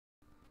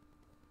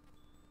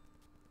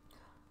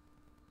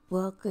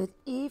Well, good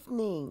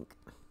evening.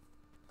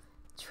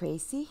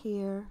 Tracy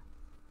here.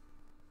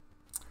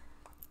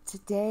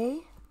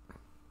 Today,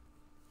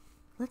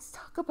 let's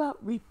talk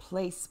about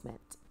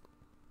replacement.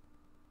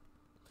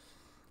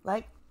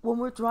 Like when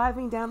we're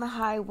driving down the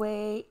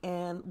highway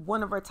and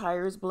one of our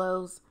tires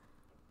blows,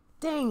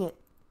 dang it,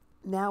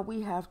 now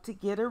we have to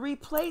get a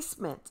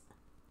replacement.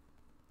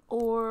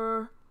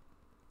 Or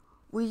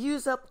we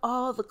use up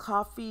all the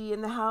coffee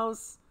in the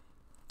house,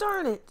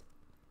 darn it,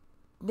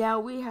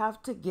 now we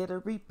have to get a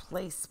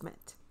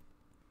replacement.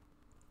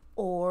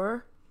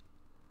 Or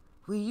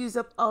we use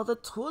up all the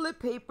toilet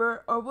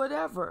paper or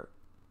whatever.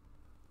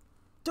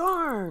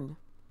 Darn!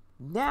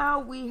 Now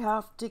we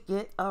have to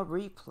get a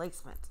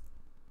replacement.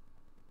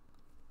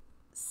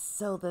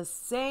 So the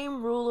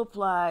same rule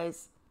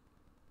applies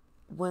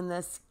when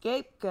the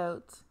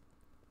scapegoat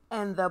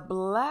and the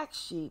black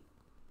sheep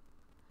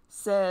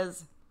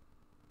says,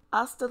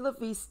 hasta la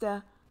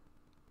vista,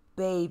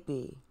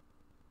 baby.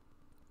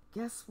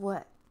 Guess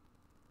what?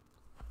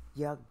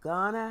 You're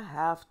gonna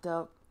have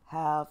to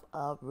have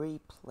a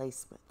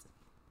replacement.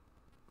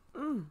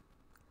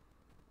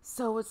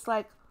 So it's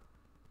like,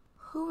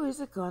 who is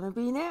it gonna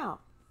be now?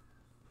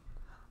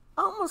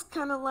 Almost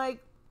kind of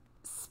like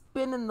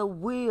spinning the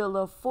wheel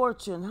of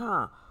fortune,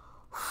 huh?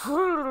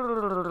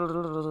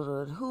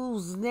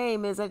 Whose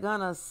name is it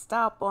gonna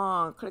stop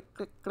on? Click,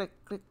 click, click,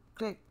 click,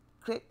 click,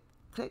 click,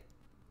 click,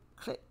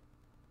 click,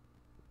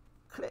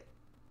 click,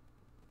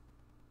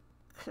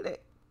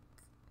 click.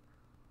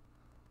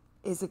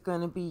 Is it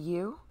gonna be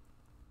you?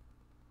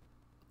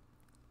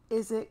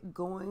 Is it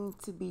going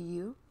to be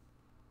you?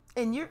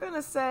 And you're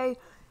gonna say,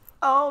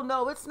 oh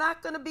no, it's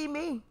not gonna be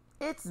me.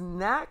 It's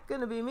not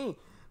gonna be me.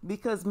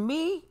 Because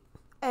me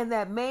and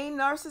that main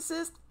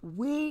narcissist,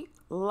 we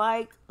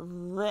like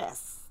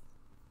this.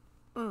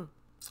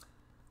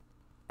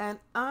 And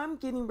I'm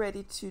getting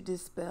ready to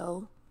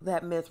dispel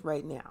that myth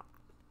right now.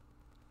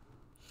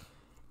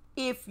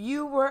 If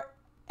you were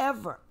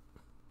ever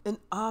an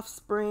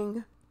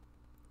offspring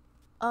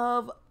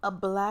of a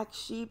black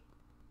sheep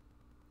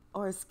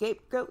or a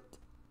scapegoat,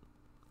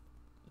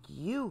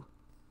 you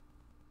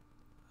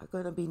are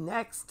going to be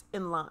next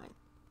in line.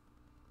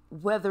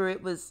 Whether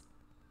it was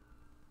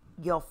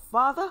your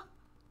father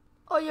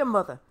or your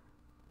mother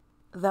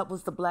that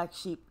was the black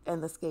sheep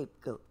and the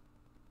scapegoat.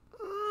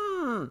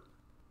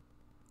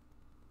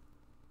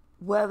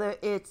 Whether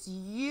it's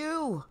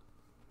you,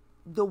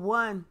 the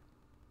one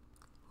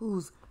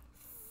whose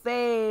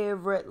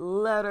favorite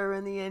letter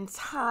in the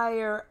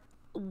entire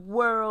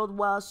world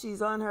while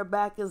she's on her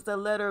back is the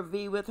letter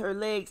V with her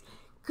legs,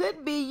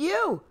 could be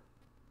you.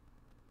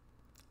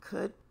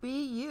 Could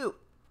be you.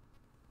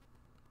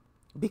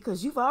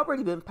 Because you've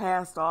already been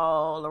passed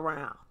all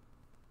around.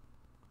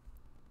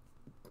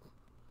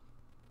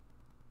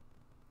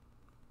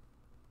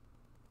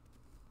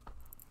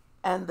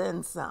 And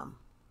then some.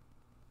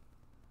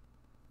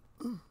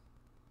 Could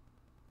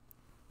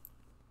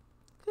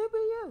be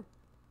you.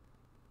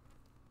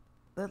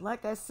 But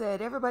like I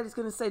said, everybody's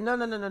going to say, no,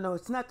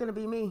 it's not going to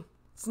be me.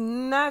 It's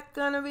not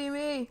going to be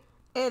me.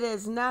 It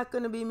is not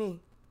going to be me.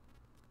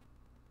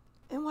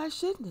 And why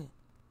shouldn't it?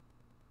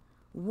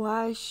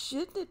 Why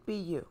shouldn't it be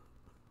you?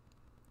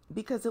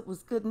 Because it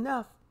was good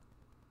enough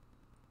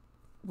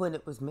when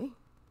it was me.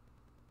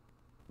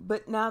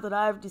 But now that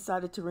I've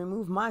decided to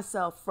remove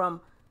myself from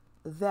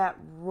that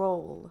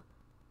role,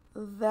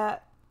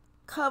 that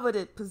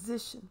coveted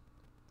position,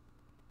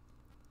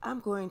 I'm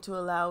going to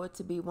allow it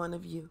to be one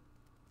of you.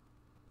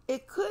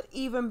 It could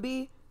even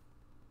be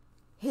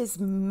his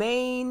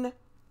main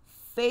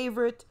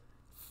favorite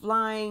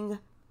flying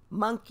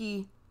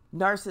monkey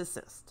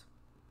narcissist.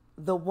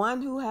 The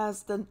one who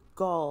has the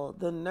gall,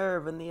 the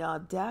nerve, and the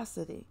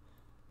audacity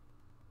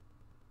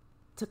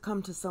to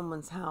come to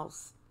someone's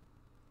house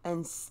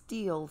and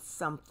steal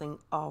something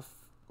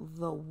off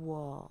the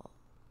wall.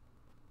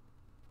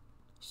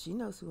 She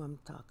knows who I'm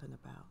talking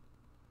about.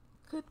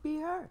 Could be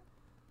her.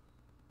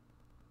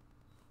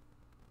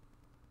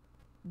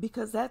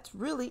 Because that's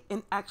really,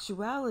 in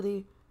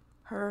actuality,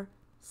 her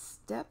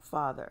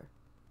stepfather.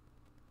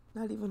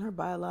 Not even her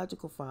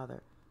biological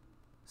father.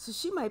 So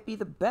she might be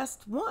the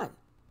best one.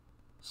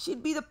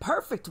 She'd be the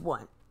perfect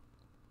one.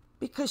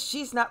 Because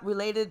she's not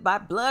related by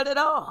blood at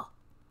all.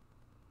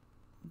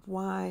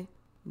 Why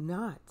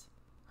not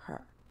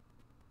her?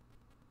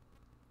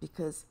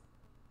 Because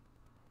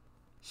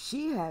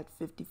she had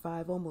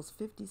 55, almost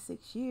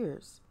 56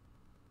 years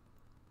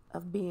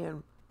of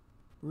being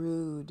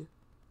rude,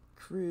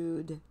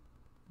 crude,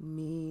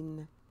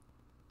 mean,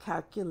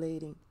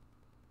 calculating,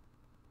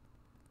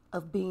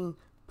 of being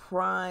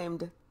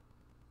primed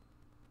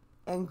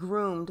and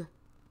groomed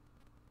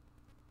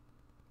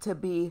to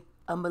be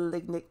a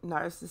malignant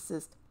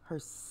narcissist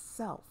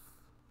herself.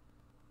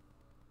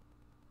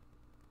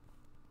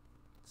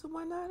 So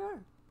why not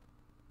her?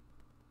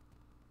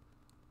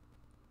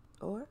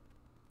 Or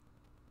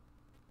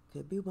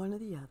could be one of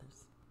the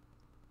others.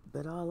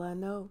 But all I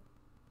know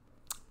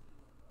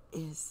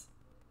is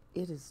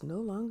it is no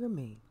longer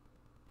me.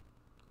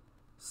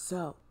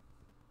 So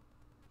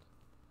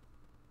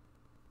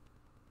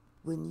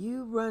When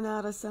you run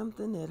out of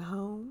something at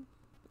home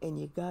and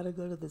you gotta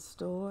go to the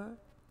store,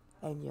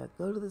 and you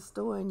go to the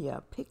store and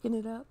you're picking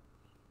it up,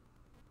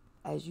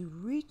 as you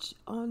reach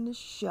on the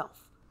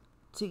shelf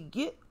to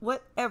get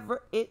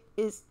whatever it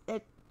is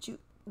that you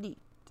need,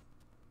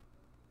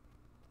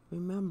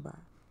 remember,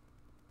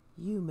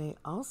 you may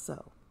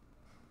also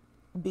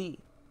be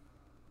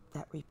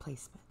that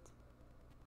replacement.